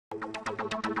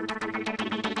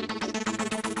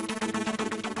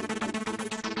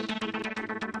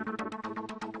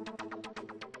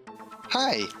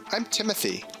Hi, I'm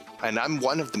Timothy, and I'm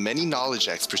one of the many knowledge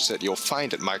experts that you'll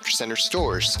find at Micro Center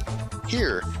stores.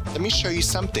 Here, let me show you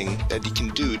something that you can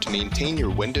do to maintain your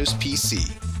Windows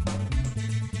PC.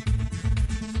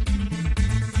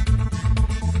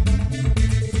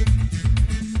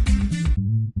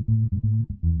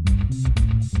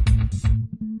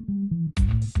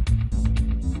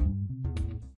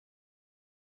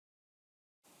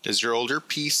 Does your older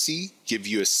PC give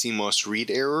you a CMOS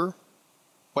read error?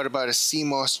 What about a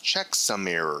CMOS checksum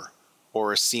error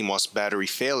or a CMOS battery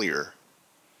failure?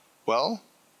 Well,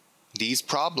 these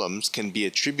problems can be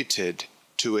attributed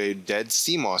to a dead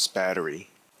CMOS battery.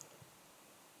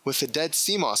 With a dead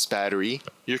CMOS battery,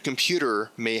 your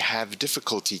computer may have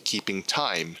difficulty keeping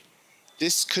time.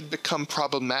 This could become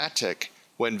problematic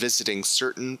when visiting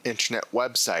certain internet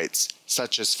websites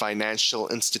such as financial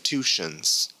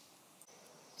institutions.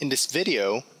 In this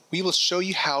video, we will show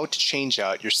you how to change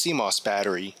out your CMOS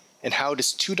battery and how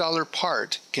this $2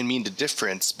 part can mean the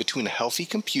difference between a healthy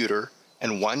computer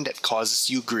and one that causes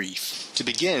you grief. To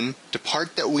begin, the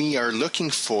part that we are looking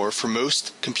for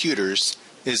most computers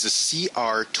is the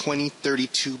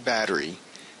CR2032 battery.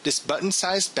 This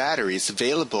button-sized battery is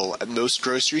available at most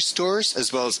grocery stores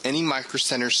as well as any Micro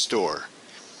Center store.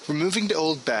 Removing the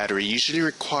old battery usually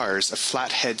requires a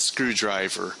flathead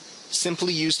screwdriver.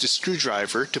 Simply use the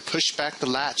screwdriver to push back the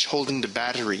latch holding the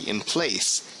battery in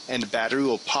place, and the battery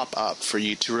will pop up for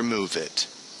you to remove it.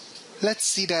 Let's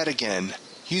see that again.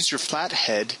 Use your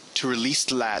flathead to release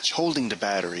the latch holding the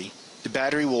battery. The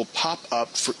battery will pop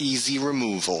up for easy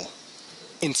removal.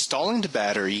 Installing the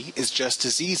battery is just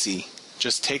as easy.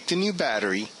 Just take the new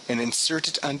battery and insert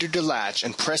it under the latch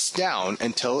and press down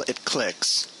until it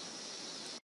clicks.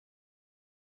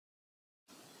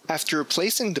 After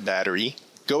replacing the battery,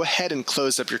 go ahead and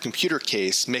close up your computer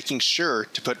case, making sure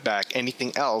to put back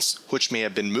anything else which may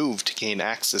have been moved to gain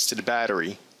access to the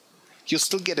battery. You'll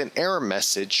still get an error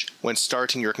message when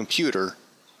starting your computer.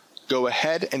 Go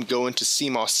ahead and go into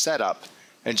CMOS Setup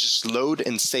and just load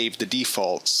and save the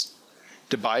defaults.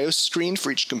 The BIOS screen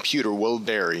for each computer will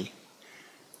vary.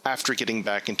 After getting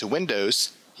back into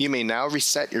Windows, you may now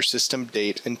reset your system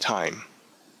date and time.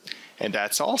 And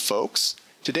that's all, folks.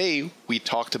 Today, we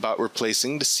talked about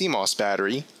replacing the CMOS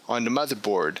battery on the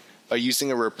motherboard by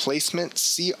using a replacement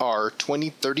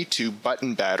CR2032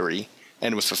 button battery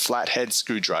and with a flathead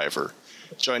screwdriver.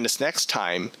 Join us next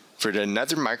time for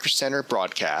another Micro Center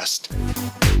broadcast.